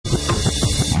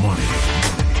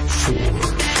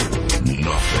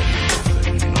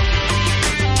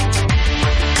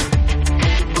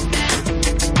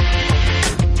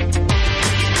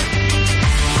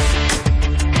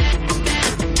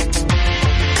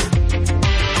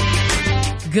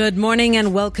Good morning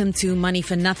and welcome to Money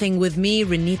for Nothing with me,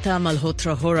 Renita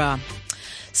Malhotra Hora.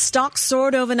 Stocks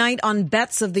soared overnight on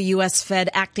bets of the U.S. Fed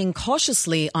acting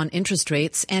cautiously on interest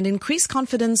rates and increased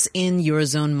confidence in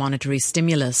Eurozone monetary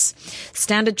stimulus.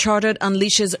 Standard Chartered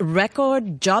unleashes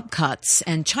record job cuts,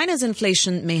 and China's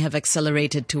inflation may have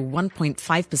accelerated to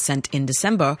 1.5% in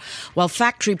December, while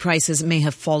factory prices may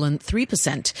have fallen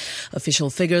 3%. Official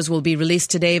figures will be released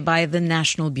today by the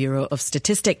National Bureau of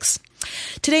Statistics.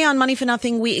 Today on Money for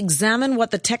Nothing, we examine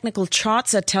what the technical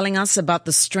charts are telling us about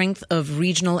the strength of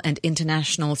regional and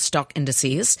international stock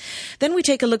indices. Then we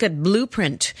take a look at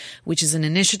Blueprint, which is an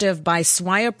initiative by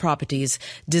Swire Properties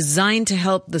designed to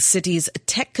help the city's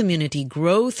tech community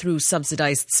grow through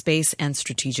subsidized space and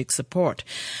strategic support.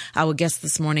 Our guests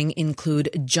this morning include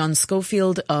John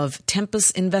Schofield of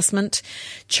Tempus Investment,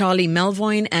 Charlie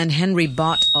Melvoin, and Henry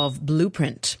Bott of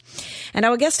Blueprint. And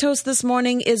our guest host this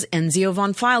morning is Enzio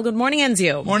Von Pfeil. Good morning,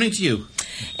 Enzio. Morning to you.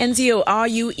 Enzio, are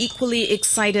you equally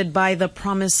excited by the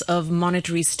promise of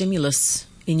monetary stimulus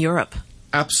in Europe?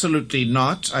 Absolutely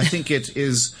not. I think it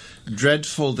is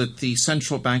dreadful that the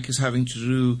central bank is having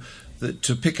to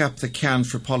pick up the can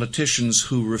for politicians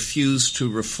who refuse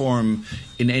to reform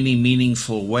in any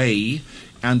meaningful way,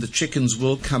 and the chickens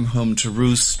will come home to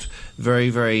roost very,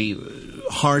 very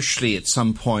harshly at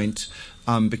some point.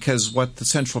 Because what the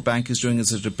central bank is doing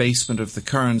is a debasement of the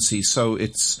currency. So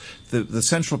it's the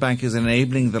central bank is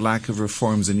enabling the lack of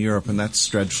reforms in Europe, and that's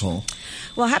dreadful.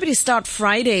 Well, happy to start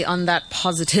Friday on that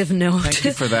positive note. Thank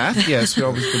you for that. Yes, we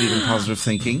always believe in positive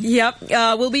thinking. Yep.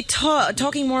 We'll be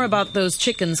talking more about those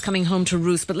chickens coming home to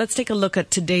roost, but let's take a look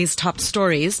at today's top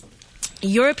stories.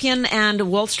 European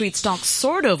and Wall Street stocks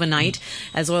soared overnight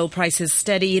as oil prices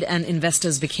steadied and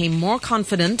investors became more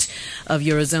confident of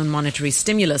Eurozone monetary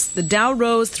stimulus. The Dow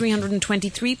rose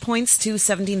 323 points to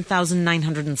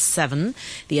 17,907.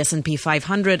 The S&P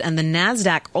 500 and the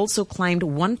Nasdaq also climbed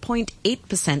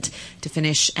 1.8% to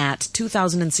finish at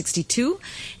 2,062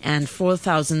 and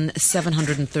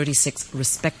 4,736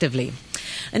 respectively.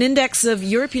 An index of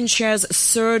European shares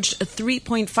surged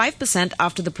 3.5%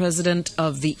 after the president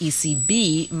of the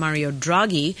ECB, Mario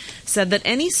Draghi, said that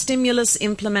any stimulus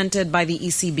implemented by the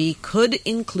ECB could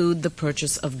include the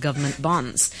purchase of government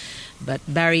bonds. But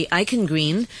Barry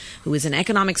Eichengreen, who is an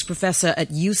economics professor at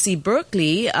UC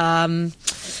Berkeley,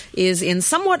 is in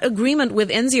somewhat agreement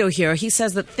with Enzio here. He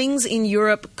says that things in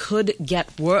Europe could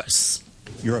get worse.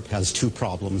 Europe has two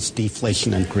problems,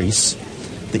 deflation and Greece.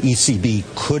 The ECB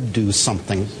could do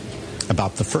something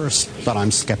about the first, but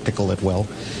I'm skeptical it will.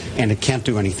 And it can't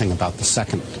do anything about the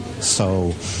second.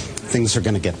 So things are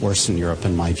going to get worse in Europe,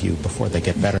 in my view, before they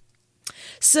get better.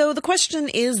 So the question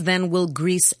is then, will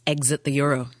Greece exit the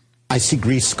euro? I see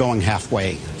Greece going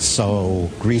halfway. So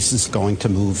Greece is going to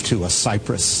move to a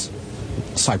Cyprus in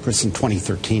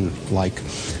 2013-like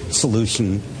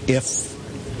solution if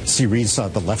Syriza,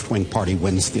 the left-wing party,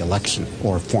 wins the election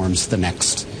or forms the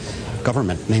next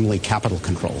government, namely capital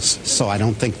controls. So I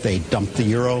don't think they dump the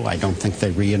euro. I don't think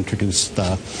they reintroduce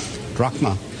the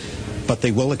drachma. But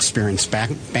they will experience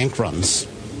bank runs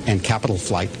and capital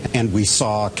flight. And we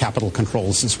saw capital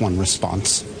controls as one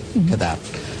response to that.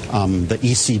 The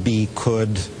ECB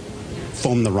could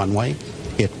foam the runway.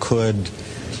 It could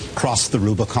cross the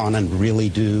Rubicon and really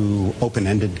do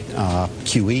open-ended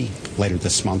QE later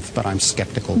this month. But I'm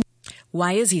skeptical.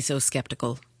 Why is he so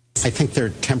skeptical? I think they're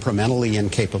temperamentally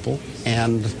incapable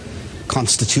and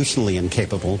constitutionally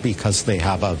incapable because they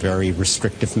have a very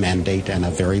restrictive mandate and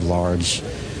a very large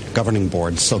governing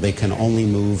board. So they can only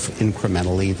move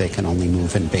incrementally. They can only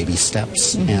move in baby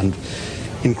steps. Mm-hmm. And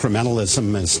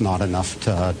incrementalism is not enough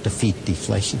to defeat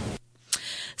deflation.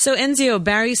 So, Enzio,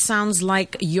 Barry sounds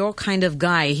like your kind of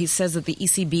guy. He says that the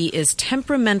ECB is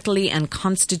temperamentally and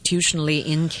constitutionally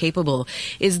incapable.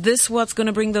 Is this what's going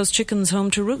to bring those chickens home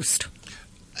to roost?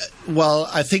 Well,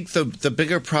 I think the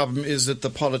bigger problem is that the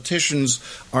politicians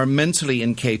are mentally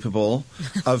incapable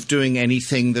of doing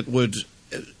anything that would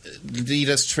lead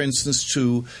us, for instance,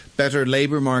 to better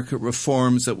labor market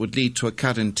reforms that would lead to a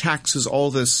cut in taxes, all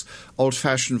this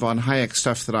old-fashioned von Hayek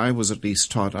stuff that I was at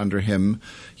least taught under him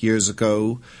years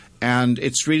ago. And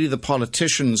it's really the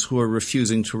politicians who are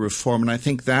refusing to reform. And I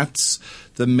think that's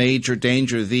the major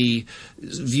danger. The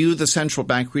central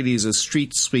bank really as a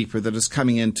street sweeper that is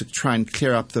coming in to try and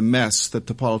clear up the mess that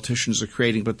the politicians are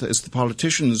creating. But as the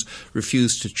politicians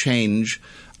refuse to change,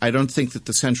 I don't think that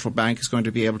the central bank is going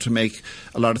to be able to make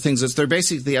a lot of things. They're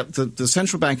basically the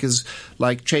central bank is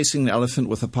like chasing an elephant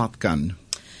with a pop gun.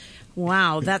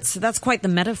 Wow, that's quite the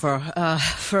metaphor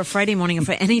for a Friday morning or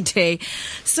for any day.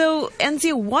 So,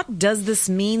 Enzio, what does this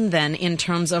mean then in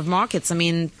terms of markets? I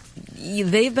mean,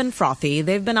 they've been frothy,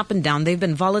 they've been up and down, they've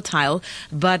been volatile,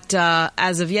 but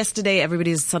as of yesterday,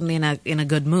 everybody's suddenly in a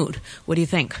good mood. What do you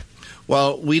think?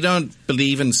 Well, we don't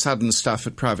believe in sudden stuff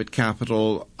at Private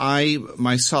Capital. I,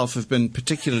 myself, have been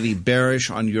particularly bearish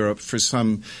on Europe for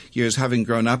some years, having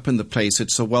grown up in the place.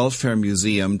 It's a welfare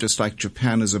museum, just like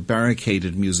Japan is a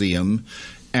barricaded museum.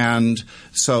 And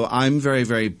so I'm very,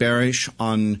 very bearish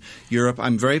on Europe.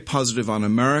 I'm very positive on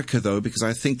America, though, because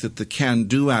I think that the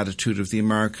can-do attitude of the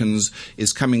Americans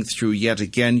is coming through yet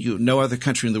again. No other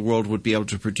country in the world would be able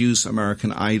to produce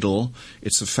American Idol.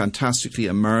 It's a fantastically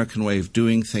American way of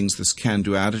doing things, this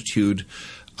can-do attitude.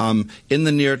 In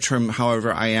the near term,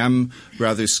 however, I am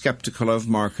rather skeptical of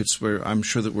markets where I'm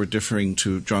sure that we're differing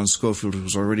to John Schofield,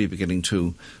 who's already beginning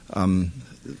to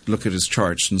look at his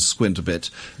charts and squint a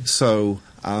bit. So,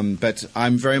 but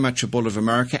I'm very much a bull of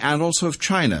America and also of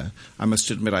China. I must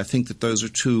admit, I think that those are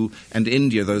two, and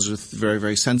India, those are very,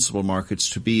 very sensible markets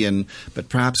to be in, but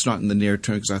perhaps not in the near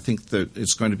term because I think that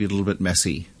it's going to be a little bit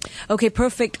messy. Okay,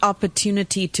 perfect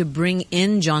opportunity to bring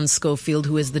in John Schofield,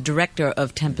 who is the director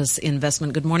of Tempest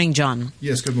Investment. Good morning, John.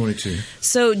 Yes, good morning to you.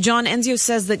 So, John, Enzio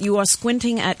says that you are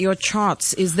squinting at your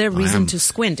charts. Is there reason to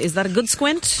squint? Is that a good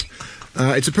squint?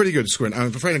 It's a pretty good squint. I'm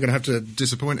afraid I'm going to have to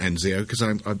disappoint Enzio because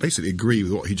I basically agree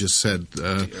with what he just said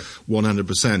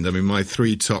 100%. I mean, my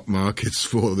three top markets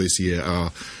for this year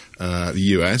are the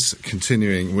US,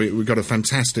 continuing. We've got a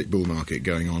fantastic bull market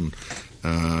going on,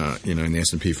 in the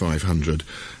S&P 500.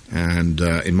 And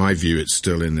in my view, it's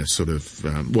still in this sort of,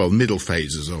 middle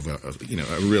phases of a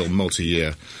real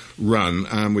multi-year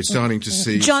run. We're starting to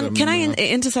see John, can I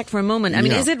intersect for a moment? I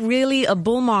mean, is it really a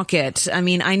bull market? I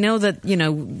mean, I know that,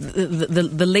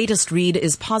 the latest read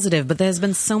is positive, but there's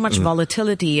been so much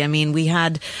volatility. I mean, we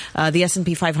had the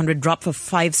S&P 500 drop for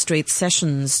 5 straight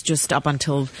sessions just up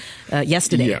until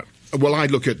yesterday. Yeah. Well, I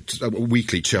look at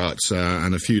weekly charts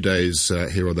and a few days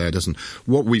here or there doesn't.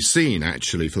 What we've seen,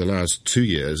 actually, for the last 2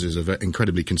 years is an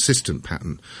incredibly consistent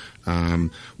pattern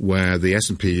where the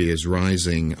S&P is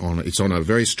rising it's on a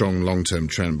very strong long-term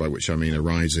trend, by which I mean a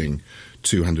rising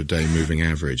 200-day moving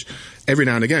average. Every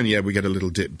now and again, we get a little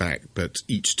dip back, but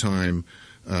each time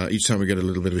we get a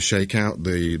little bit of a shakeout,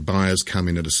 the buyers come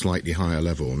in at a slightly higher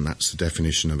level, and that's the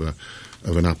definition of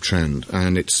an uptrend.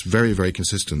 And it's very, very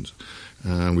consistent.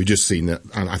 We've just seen that,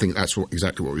 and I think that's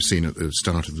exactly what we've seen at the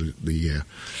start of the year.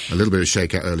 A little bit of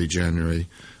shakeout early January.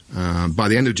 By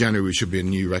the end of January, we should be in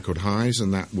new record highs,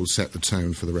 and that will set the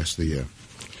tone for the rest of the year.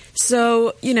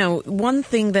 So, one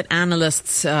thing that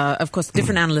analysts, of course,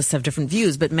 different analysts have different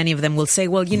views, but many of them will say,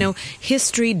 well,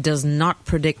 history does not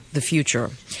predict the future.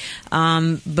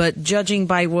 But judging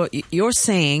by what you're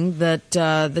saying, that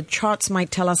the charts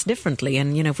might tell us differently.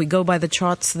 And, if we go by the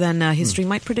charts, then history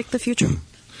might predict the future.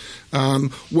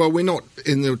 Well, we're not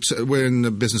we're in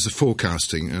the business of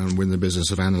forecasting, and we're in the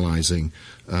business of analysing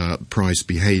price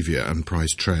behaviour and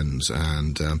price trends.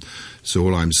 And so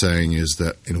all I'm saying is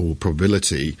that in all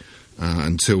probability,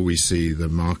 until we see the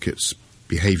market's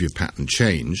behaviour pattern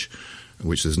change,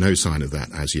 which there's no sign of that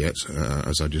as yet,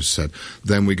 as I just said,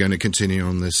 then we're going to continue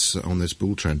on this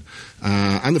bull trend.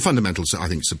 And the fundamentals, I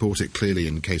think, support it clearly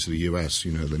in the case of the US.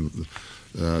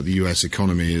 The US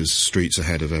economy is streets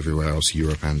ahead of everywhere else,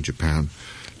 Europe and Japan.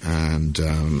 And,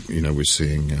 we're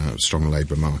seeing a strong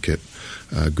labour market,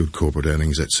 good corporate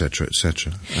earnings, etc.,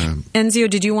 etc. Enzio,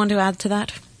 did you want to add to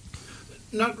that?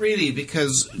 Not really,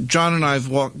 because John and I have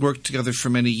worked together for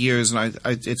many years, and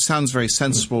it sounds very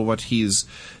sensible what he's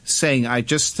saying. I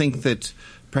just think that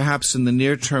perhaps in the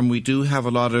near term we do have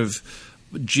a lot of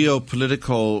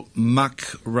geopolitical muck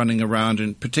running around,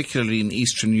 and particularly in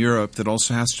Eastern Europe, that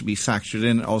also has to be factored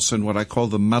in, also in what I call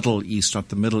the Muddle East, not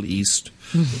the Middle East.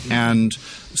 And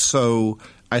so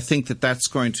I think that that's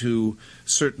going to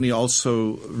certainly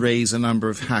also raise a number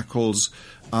of hackles,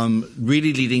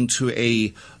 really leading to a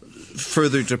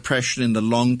further depression in the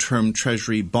long-term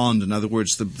Treasury bond. In other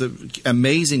words,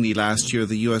 amazingly last year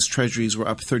the U.S. Treasuries were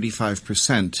up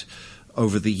 35%.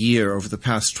 Over the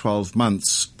past 12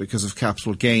 months because of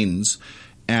capital gains.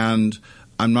 And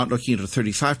I'm not looking at a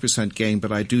 35% gain,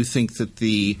 but I do think that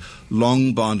the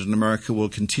long bond in America will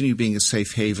continue being a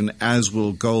safe haven, as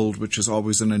will gold, which is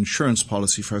always an insurance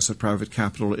policy for us at Private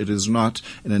Capital. It is not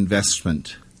an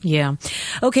investment. Yeah.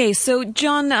 Okay, so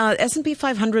John, S&P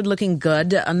 500 looking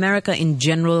good. America in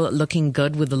general looking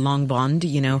good with the long bond,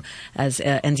 as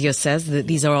Enzio says,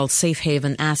 these are all safe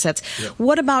haven assets. Yep.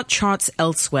 What about charts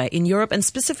elsewhere in Europe and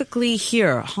specifically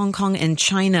here, Hong Kong and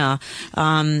China,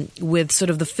 with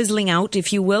sort of the fizzling out,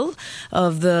 if you will,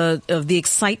 of the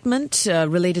excitement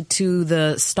related to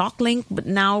the stock link? But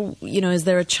now, is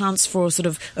there a chance for sort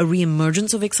of a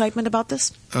reemergence of excitement about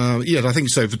this? Yes, I think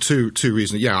so for two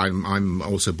reasons. Yeah, I'm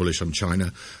also bullish on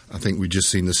China. I think we've just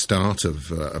seen the start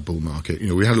of a bull market.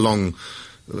 We had a long,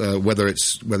 whether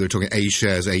we're talking A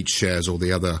shares, H shares, or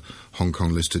the other Hong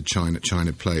Kong listed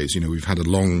China plays. We've had a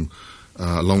long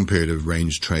period of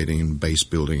range trading and base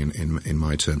building in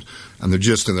my terms. And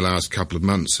just in the last couple of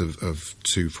months of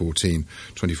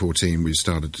 2014, we've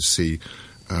started to see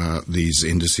these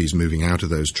indices moving out of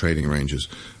those trading ranges.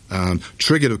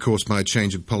 Triggered, of course, by a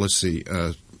change of policy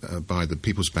by the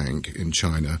People's Bank in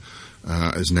China,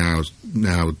 is now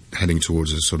heading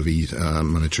towards a sort of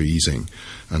monetary easing,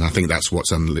 and I think that's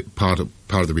what's part of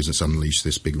the reason it's unleashed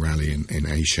this big rally in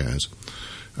A shares.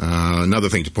 Another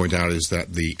thing to point out is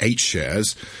that the H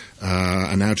shares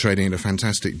are now trading at a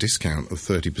fantastic discount of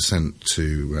 30%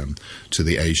 to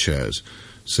the A shares.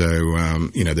 So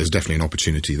there's definitely an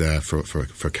opportunity there for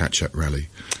a catch-up rally.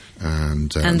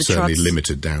 And certainly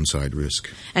limited downside risk.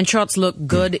 And charts look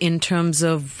good in terms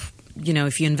of,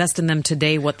 if you invest in them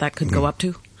today, what that could go up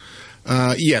to?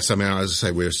 Yes, as I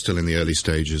say, we're still in the early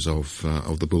stages of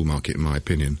the bull market, in my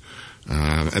opinion.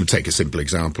 And take a simple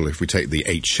example, if we take the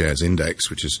H shares index,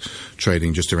 which is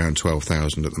trading just around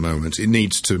 12,000 at the moment, it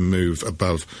needs to move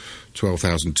above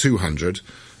 12,200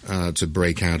 to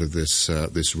break out of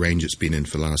this range it's been in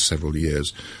for the last several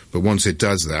years. But once it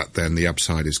does that, then the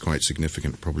upside is quite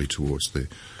significant, probably towards the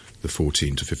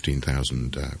 14 to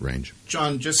 15,000 range.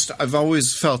 John, I've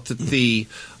always felt that the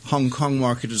Hong Kong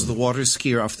market is the water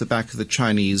skier off the back of the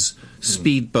Chinese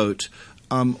speedboat.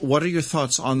 What are your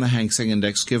thoughts on the Hang Seng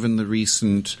Index, given the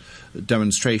recent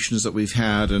demonstrations that we've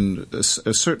had and a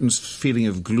certain feeling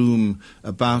of gloom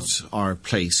about our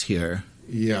place here?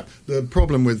 Yeah, the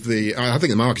problem with I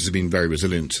think the markets have been very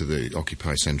resilient to the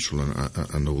Occupy Central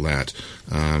and all that,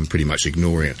 pretty much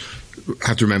ignoring it.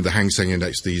 Have to remember the Hang Seng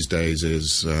Index these days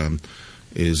is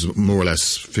more or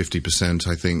less 50%,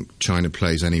 I think, China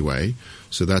plays anyway,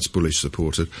 so that's bullish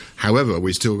supported. However,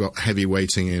 we've still got heavy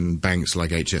weighting in banks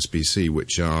like HSBC,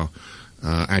 which are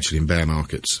actually in bear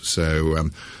markets. So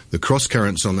the cross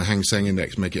currents on the Hang Seng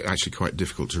Index make it actually quite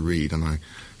difficult to read, and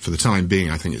for the time being,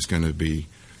 I think it's going to be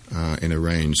in a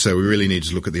range. So we really need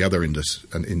to look at the other indices,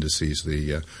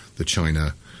 the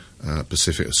China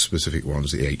specific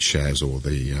ones, the H shares or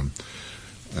the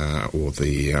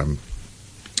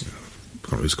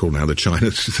what it's called now, the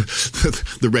China,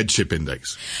 the red chip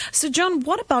index. So, John,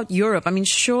 what about Europe? I mean,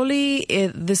 surely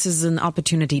this is an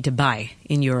opportunity to buy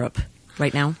in Europe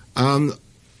right now?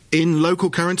 In local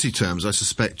currency terms, I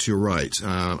suspect you're right.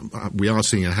 We are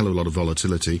seeing a hell of a lot of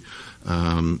volatility.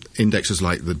 Indexes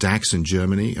like the DAX in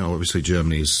Germany, obviously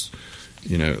Germany is,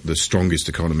 the strongest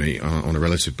economy on a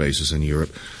relative basis in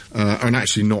Europe, are in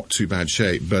actually not too bad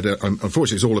shape. But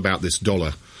unfortunately, it's all about this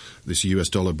US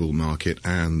dollar bull market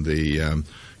and the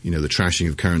trashing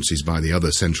of currencies by the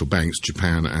other central banks,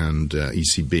 Japan and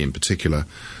ECB in particular.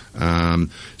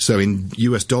 So in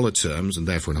US dollar terms, and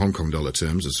therefore in Hong Kong dollar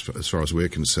terms, as far as we're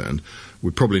concerned,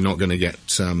 we're probably not going to get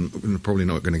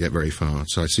very far.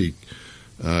 So I see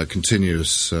continued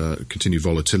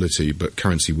volatility, but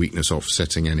currency weakness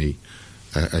offsetting any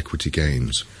equity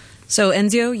gains. So,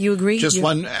 Enzio, you agree? Just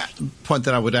one point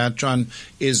that I would add, John,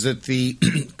 is that the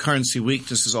currency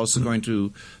weakness is also going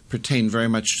to pertain very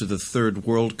much to the third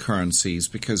world currencies,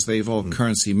 because they've all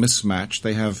currency mismatched.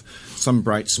 They have some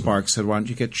bright sparks that, why don't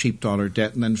you get cheap dollar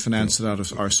debt and then finance it out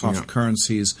of our soft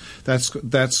currencies? That's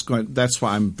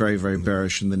why I'm very, very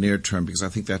bearish in the near term, because I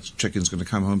think that chicken's going to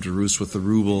come home to roost with the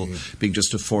ruble being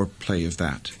just a foreplay of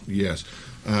that. Yes.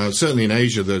 Certainly in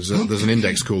Asia, there's an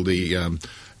index called the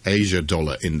Asia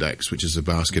Dollar Index, which is a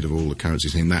basket of all the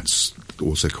currencies, and that's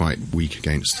also quite weak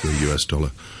against the US dollar.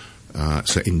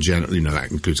 So in general, that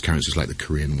includes currencies like the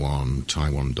Korean won,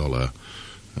 Taiwan dollar,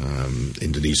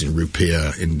 Indonesian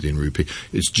rupiah, Indian rupee.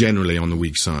 It's generally on the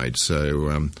weak side.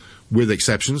 So with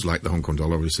exceptions like the Hong Kong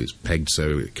dollar, obviously it's pegged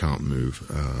so it can't move.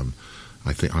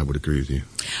 I think I would agree with you.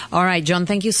 All right, John,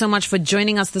 thank you so much for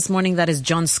joining us this morning. That is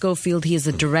John Schofield. He is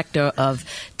the director of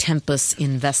Tempus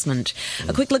Investment.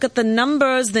 A quick look at the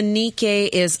numbers. The Nikkei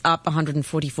is up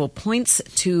 144 points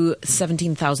to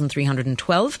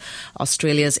 17,312.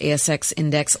 Australia's ASX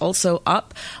index also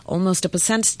up almost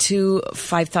 1% to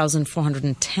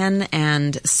 5,410.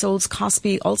 And Seoul's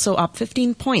Kospi also up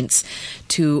 15 points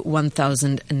to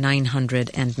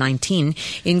 1,919.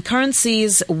 In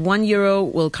currencies,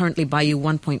 €1 will currently buy you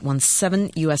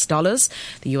 1.17 US dollars.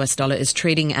 The US dollar is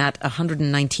trading at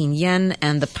 119 yen,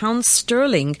 and the pound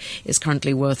sterling is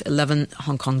currently worth 11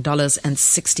 Hong Kong dollars and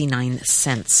 69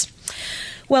 cents.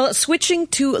 Well, switching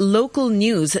to local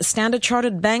news, Standard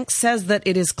Chartered Bank says that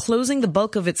it is closing the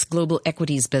bulk of its global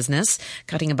equities business,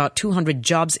 cutting about 200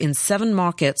 jobs in 7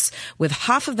 markets, with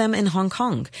half of them in Hong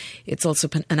Kong. It's also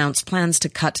announced plans to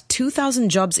cut 2,000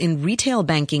 jobs in retail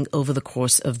banking over the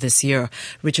course of this year.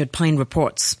 Richard Pine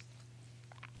reports.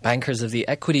 Bankers of the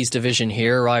equities division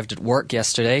here arrived at work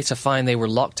yesterday to find they were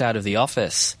locked out of the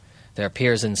office. Their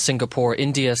peers in Singapore,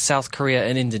 India, South Korea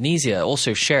and Indonesia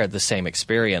also shared the same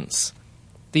experience.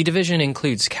 The division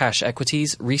includes cash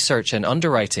equities, research and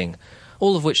underwriting,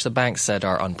 all of which the bank said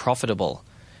are unprofitable.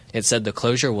 It said the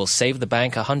closure will save the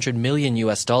bank $100 million in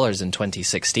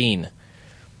 2016.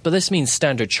 But this means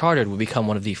Standard Chartered will become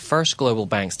one of the first global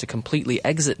banks to completely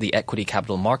exit the equity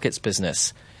capital markets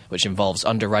business, which involves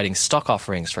underwriting stock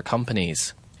offerings for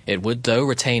companies. It would, though,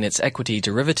 retain its equity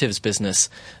derivatives business,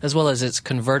 as well as its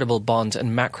convertible bond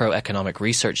and macroeconomic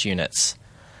research units.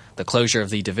 The closure of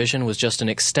the division was just an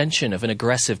extension of an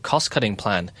aggressive cost-cutting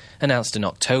plan announced in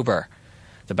October.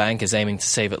 The bank is aiming to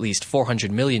save at least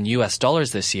 $400 million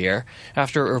this year,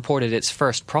 after it reported its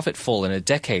first profit fall in a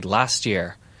decade last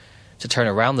year. To turn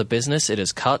around the business, it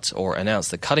has cut, or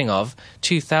announced the cutting of,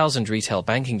 2,000 retail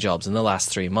banking jobs in the last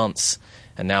 3 months.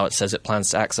 And now it says it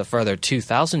plans to axe a further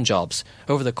 2,000 jobs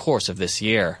over the course of this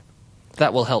year.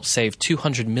 That will help save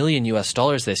 $200 million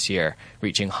this year,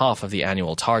 reaching half of the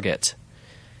annual target.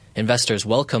 Investors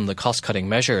welcome the cost-cutting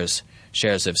measures.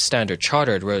 Shares of Standard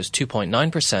Chartered rose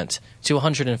 2.9% to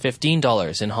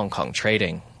 $115 in Hong Kong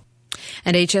trading.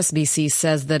 And HSBC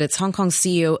says that its Hong Kong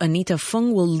CEO Anita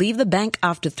Fung will leave the bank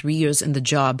after 3 years in the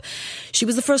job. She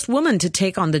was the first woman to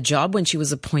take on the job when she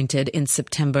was appointed in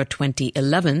September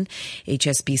 2011.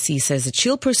 HSBC says that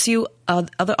she'll pursue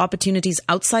other opportunities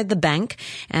outside the bank,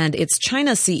 and its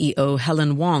China CEO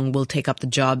Helen Wong will take up the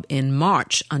job in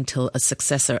March until a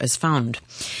successor is found.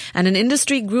 And an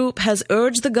industry group has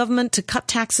urged the government to cut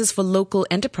taxes for local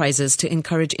enterprises to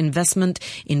encourage investment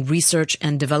in research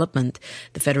and development.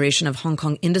 The Federation of Hong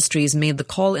Kong Industries made the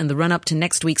call in the run-up to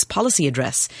next week's policy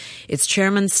address. Its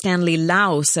chairman, Stanley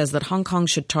Lau, says that Hong Kong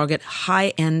should target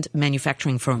high-end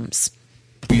manufacturing firms.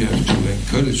 We have to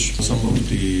encourage some of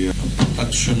the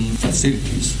production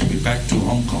facilities to be back to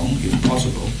Hong Kong if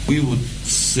possible. We would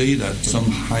say that some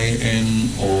high-end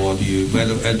or the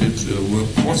value-added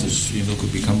workforces,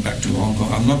 could become back to Hong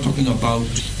Kong. I'm not talking about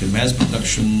the mass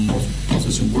production of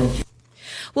processing work.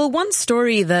 Well, one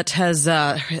story that has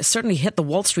certainly hit the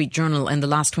Wall Street Journal in the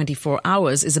last 24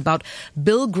 hours is about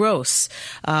Bill Gross,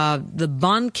 the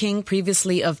bond king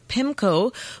previously of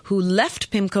PIMCO, who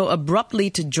left PIMCO abruptly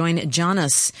to join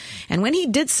Janus. And when he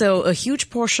did so, a huge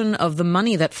portion of the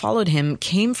money that followed him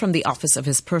came from the office of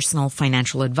his personal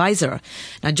financial advisor.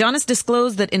 Now, Janus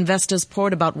disclosed that investors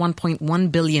poured about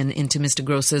 $1.1 billion into Mr.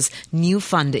 Gross's new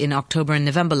fund in October and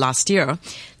November last year.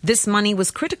 This money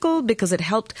was critical because it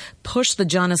helped push the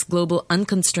Janus Global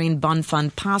Unconstrained Bond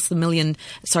Fund past the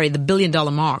 $1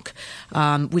 billion mark,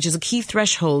 which is a key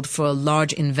threshold for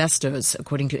large investors,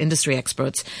 according to industry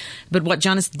experts. But what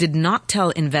Janus did not tell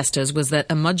investors was that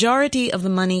a majority of the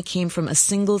money came from a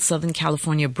single Southern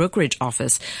California brokerage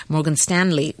office, Morgan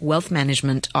Stanley Wealth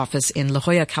Management Office in La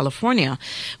Jolla, California,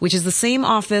 which is the same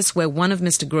office where one of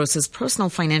Mr. Gross's personal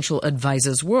financial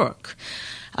advisors work.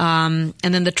 And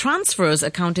then the transfers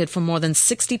accounted for more than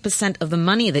 60% of the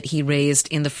money that he raised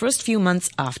in the first few months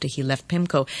after he left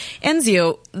PIMCO.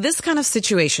 Enzio, this kind of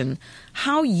situation,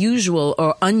 how usual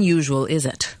or unusual is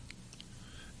it?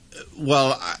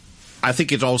 Well, I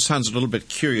think it all sounds a little bit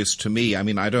curious to me. I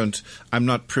mean, I'm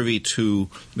not privy to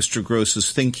Mr.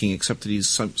 Gross's thinking, except that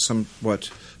he's somewhat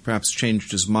perhaps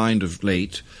changed his mind of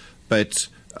late. But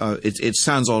it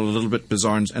sounds all a little bit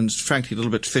bizarre and frankly, a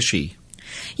little bit fishy.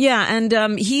 Yeah,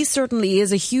 and he certainly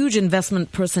is a huge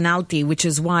investment personality, which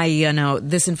is why,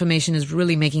 this information is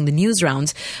really making the news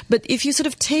rounds. But if you sort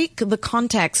of take the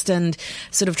context and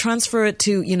sort of transfer it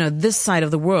to, this side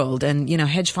of the world and,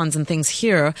 hedge funds and things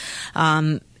here,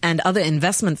 and other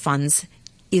investment funds,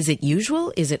 is it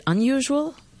usual? Is it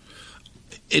unusual?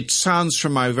 it sounds,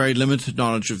 from my very limited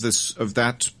knowledge of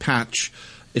that patch,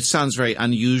 it sounds very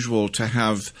unusual to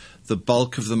have the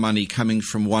bulk of the money coming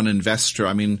from one investor.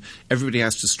 I mean, everybody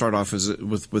has to start off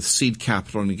with seed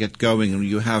capital and get going, and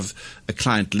you have a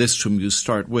client list whom you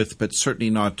start with, but certainly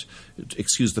not,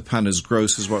 excuse the pun, as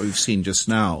gross as what we've seen just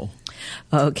now.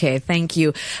 Okay, thank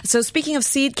you. So speaking of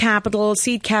seed capital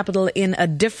in a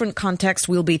different context,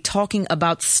 we'll be talking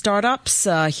about startups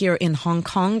here in Hong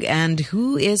Kong and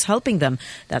who is helping them.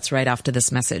 That's right after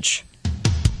this message.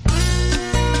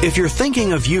 If you're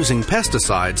thinking of using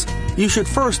pesticides, you should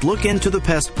first look into the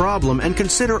pest problem and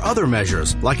consider other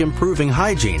measures like improving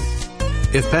hygiene.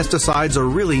 If pesticides are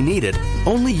really needed,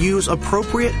 only use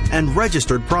appropriate and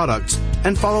registered products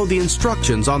and follow the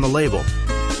instructions on the label.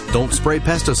 Don't spray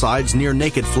pesticides near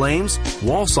naked flames,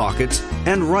 wall sockets,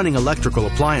 and running electrical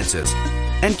appliances.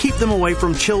 And keep them away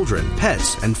from children,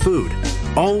 pets, and food.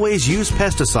 Always use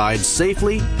pesticides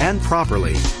safely and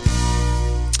properly.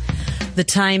 The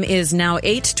time is now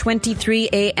 8:23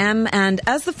 a.m. and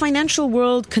as the financial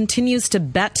world continues to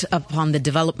bet upon the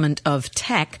development of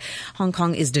tech, Hong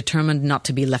Kong is determined not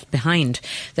to be left behind.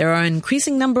 There are an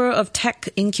increasing number of tech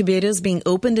incubators being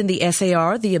opened in the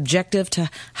SAR, the objective to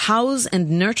house and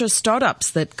nurture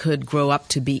startups that could grow up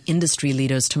to be industry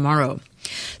leaders tomorrow.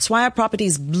 Swire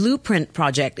Properties Blueprint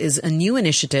Project is a new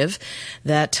initiative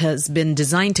that has been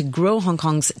designed to grow Hong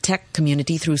Kong's tech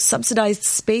community through subsidized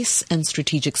space and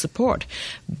strategic support.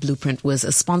 Blueprint was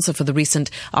a sponsor for the recent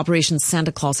Operation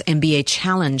Santa Claus MBA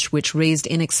Challenge, which raised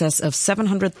in excess of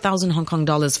 700,000 Hong Kong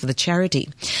dollars for the charity.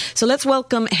 So let's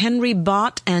welcome Henry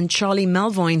Bott and Charlie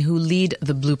Melvoin, who lead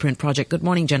the Blueprint Project. Good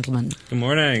morning, gentlemen. Good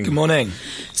morning. Good morning.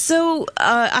 So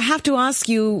I have to ask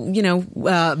you,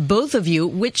 both of you,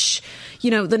 which...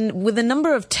 with the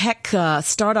number of tech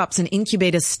startups and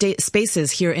incubator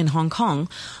spaces here in Hong Kong,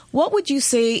 what would you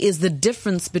say is the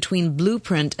difference between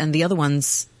Blueprint and the other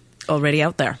ones already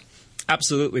out there?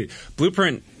 Absolutely.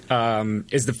 Blueprint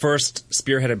is the first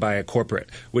spearheaded by a corporate,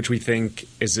 which we think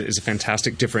is a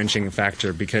fantastic differentiating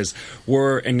factor because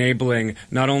we're enabling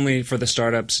not only for the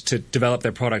startups to develop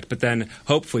their product, but then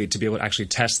hopefully to be able to actually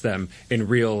test them in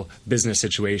real business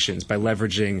situations by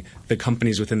leveraging the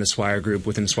companies within the Swire Group,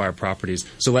 within Swire Properties.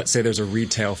 So let's say there's a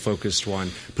retail-focused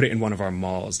one, put it in one of our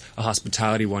malls, a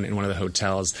hospitality one in one of the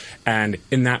hotels, and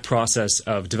in that process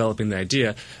of developing the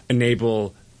idea,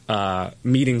 enable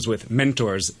meetings with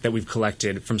mentors that we've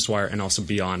collected from Swire and also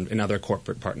beyond and other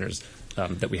corporate partners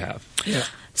that we have. Yeah.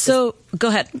 So, go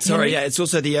ahead. Sorry, yeah, it's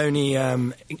also the only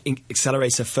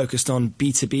accelerator focused on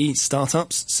B2B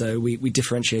startups, so we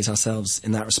differentiate ourselves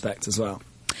in that respect as well.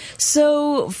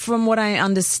 So, from what I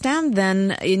understand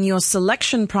then, in your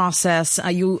selection process,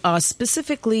 you are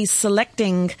specifically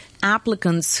selecting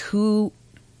applicants who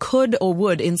could or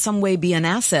would in some way be an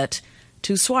asset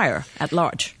to Swire at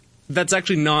large. That's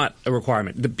actually not a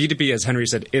requirement. The B2B, as Henry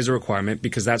said, is a requirement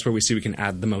because that's where we see we can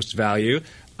add the most value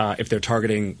if they're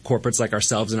targeting corporates like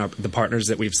ourselves and the partners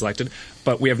that we've selected.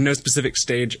 But we have no specific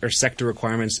stage or sector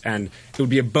requirements, and it would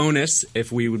be a bonus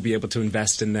if we would be able to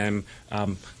invest in them,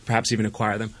 perhaps even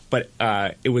acquire them. But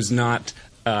it was not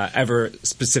ever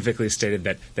specifically stated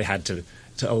that they had to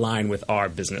align with our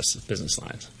business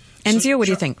lines. And Zio, what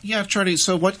do you think? Yeah, Charlie,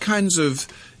 so what kinds of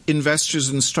investors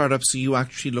and startups are you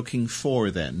actually looking for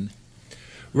then?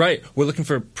 Right. We're looking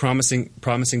for promising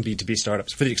B2B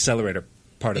startups for the accelerator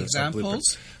part of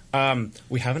Examples? Blueprint.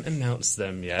 We haven't announced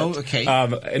them yet. Oh, okay.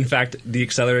 In fact, the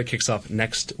accelerator kicks off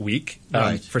next week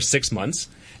for 6 months.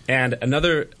 And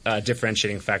another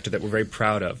differentiating factor that we're very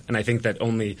proud of, and I think that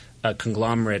only a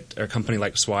conglomerate or company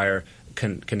like Swire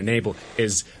can enable,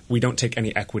 is we don't take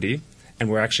any equity. And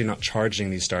we're actually not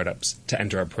charging these startups to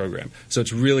enter our program. So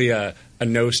it's really a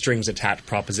no-strings-attached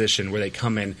proposition where they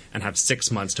come in and have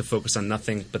 6 months to focus on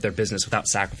nothing but their business without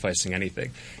sacrificing anything.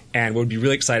 And we'll be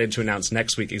really excited to announce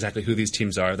next week exactly who these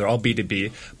teams are. They're all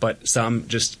B2B, but some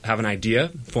just have an idea,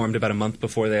 formed about a month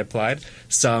before they applied.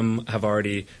 Some have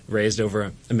already raised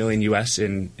over $1 million US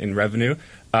in revenue.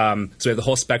 So we have the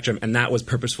whole spectrum, and that was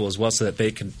purposeful as well so that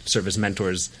they could serve as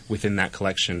mentors within that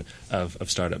collection of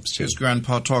startups too. Here's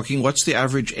Grandpa talking. What's the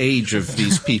average age of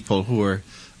these people who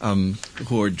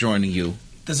are joining you?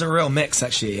 There's a real mix,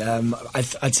 actually.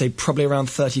 I'd say probably around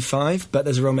 35, but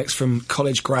there's a real mix from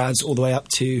college grads all the way up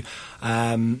to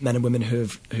men and women who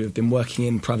have been working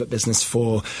in private business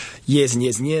for years and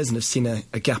years and years and have seen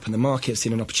a gap in the market,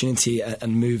 seen an opportunity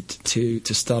and moved to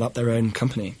start up their own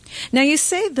company. Now, you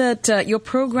say that your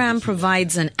program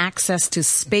provides an access to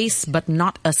space but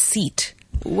not a seat.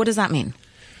 What does that mean?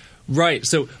 Right.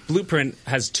 So Blueprint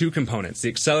has two components. The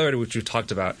accelerator, which we talked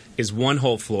about, is one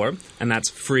whole floor, and that's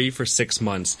free for 6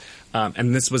 months.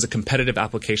 And this was a competitive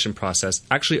application process,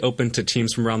 actually open to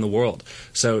teams from around the world.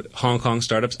 So Hong Kong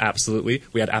startups, absolutely.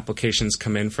 We had applications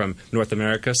come in from North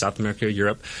America, South America,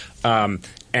 Europe.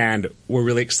 And we're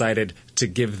really excited to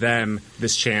give them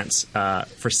this chance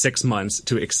for 6 months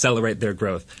to accelerate their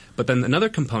growth. But then another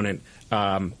component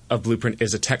of Blueprint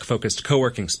is a tech-focused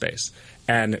co-working space.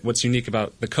 And what's unique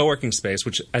about the co-working space,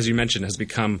 which, as you mentioned, has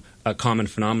become a common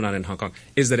phenomenon in Hong Kong,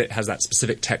 is that it has that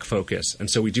specific tech focus. And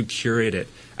so we do curate it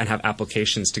and have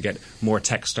applications to get more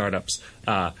tech startups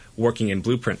working in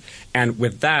Blueprint. And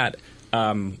with that,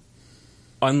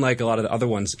 unlike a lot of the other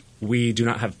ones, we do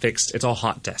not have fixed, it's all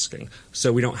hot desking.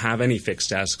 So we don't have any fixed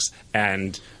desks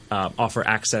and offer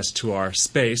access to our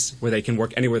space where they can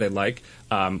work anywhere they like,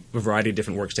 a variety of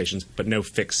different workstations, but no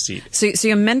fixed seat. So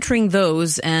you're mentoring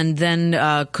those, and then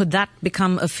could that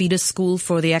become a feeder school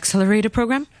for the accelerator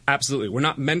program? Absolutely. We're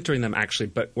not mentoring them, actually,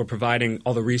 but we're providing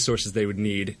all the resources they would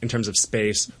need in terms of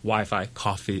space, Wi-Fi,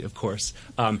 coffee, of course.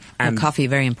 And coffee,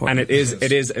 very important. And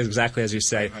it is exactly as you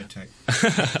say,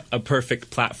 a perfect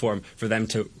platform for them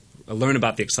to learn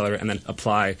about the accelerator and then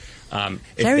apply.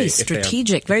 Very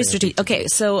strategic. Okay,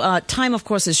 so time, of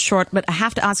course, is short, but I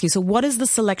have to ask you, so what is the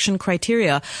selection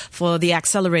criteria for the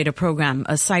accelerator program,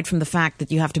 aside from the fact that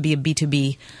you have to be a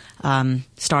B2B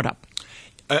startup?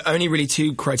 Only really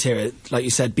two criteria, like you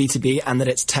said, B2B, and that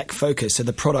it's tech-focused. So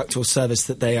the product or service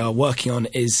that they are working on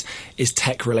is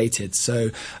tech-related. So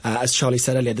as Charlie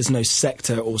said earlier, there's no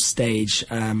sector or stage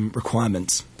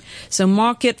requirements. So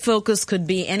market focus could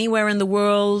be anywhere in the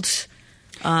world,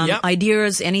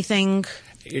 ideas, anything.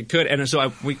 It could, and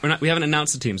so we haven't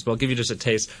announced the teams, but I'll give you just a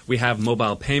taste. We have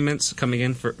mobile payments coming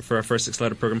in for our first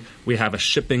accelerator program. We have a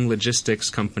shipping logistics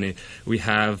company. We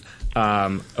have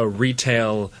a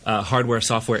retail hardware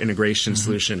software integration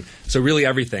solution. So really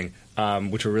everything,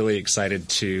 which we're really excited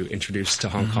to introduce to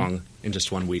Hong Kong in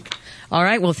just 1 week. All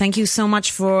right. Well, thank you so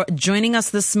much for joining us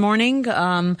this morning.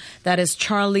 That is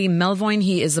Charlie Melvoin.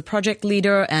 He is the project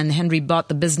leader, and Henry Bott,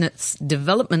 the business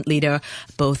development leader,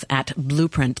 both at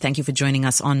Blueprint. Thank you for joining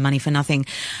us on Money for Nothing.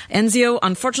 Enzio,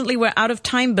 unfortunately, we're out of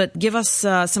time, but give us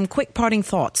some quick parting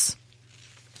thoughts.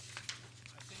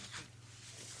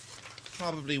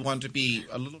 Probably want to be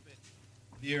a little bit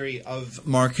leery of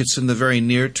markets in the very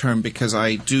near term, because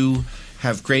I do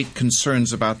have great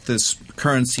concerns about this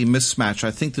currency mismatch.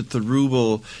 I think that the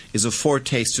ruble is a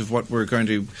foretaste of what we're going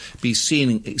to be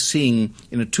seeing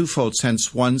in a twofold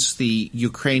sense. Once the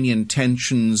Ukrainian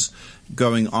tensions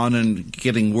going on and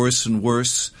getting worse and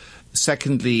worse.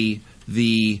 Secondly,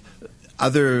 the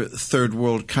other third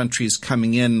world countries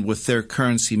coming in with their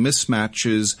currency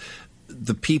mismatches,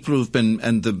 the people who've been,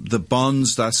 and the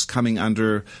bonds thus coming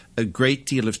under a great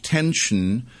deal of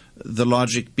tension, the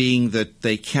logic being that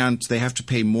they have to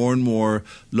pay more and more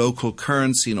local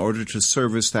currency in order to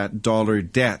service that dollar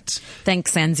debt.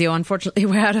 Thanks, Enzio. Unfortunately,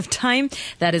 we're out of time.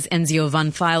 That is Enzio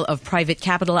Van Pfeil of Private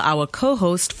Capital, our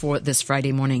co-host for this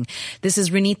Friday morning. This is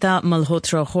Renita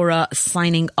Malhotra Hora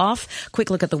signing off.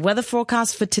 Quick look at the weather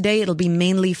forecast for today. It'll be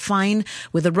mainly fine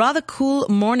with a rather cool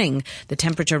morning. The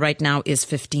temperature right now is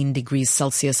 15 degrees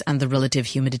Celsius and the relative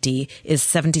humidity is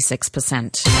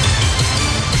 76%.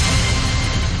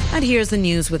 And here's the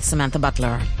news with Samantha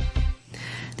Butler.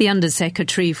 The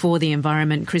Undersecretary for the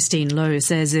Environment, Christine Loh,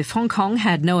 says if Hong Kong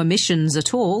had no emissions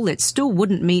at all, it still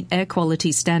wouldn't meet air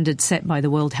quality standards set by the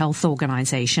World Health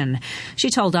Organization. She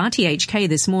told RTHK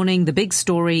this morning the big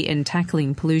story in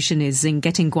tackling pollution is in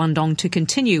getting Guangdong to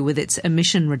continue with its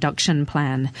emission reduction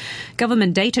plan.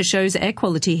 Government data shows air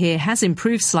quality here has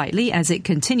improved slightly as it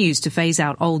continues to phase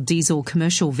out old diesel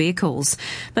commercial vehicles.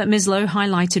 But Ms. Loh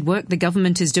highlighted work the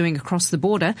government is doing across the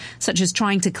border, such as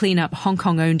trying to clean up Hong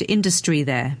Kong-owned industry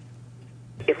there.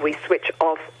 If we switch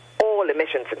off all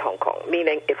emissions in Hong Kong,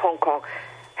 meaning if Hong Kong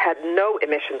had no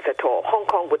emissions at all, Hong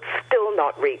Kong would still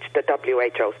not reach the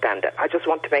WHO standard. I just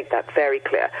want to make that very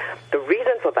clear. The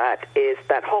reason for that is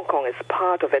that Hong Kong is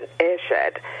part of an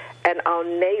airshed, and our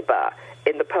neighbor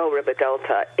in the Pearl River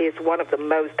Delta is one of the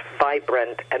most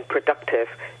vibrant and productive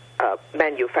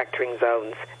manufacturing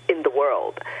zones in the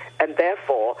world. And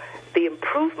therefore, the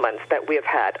improvements that we have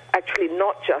had, actually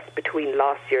not just between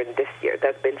last year and this year,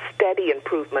 there's been steady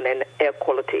improvement in air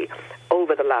quality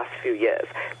over the last few years.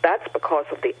 That's because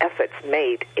of the efforts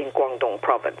made in Guangdong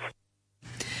province.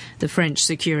 The French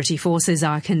security forces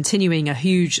are continuing a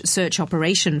huge search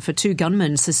operation for two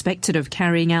gunmen suspected of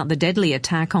carrying out the deadly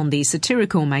attack on the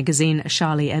satirical magazine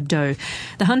Charlie Hebdo.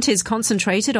 The hunt is concentrated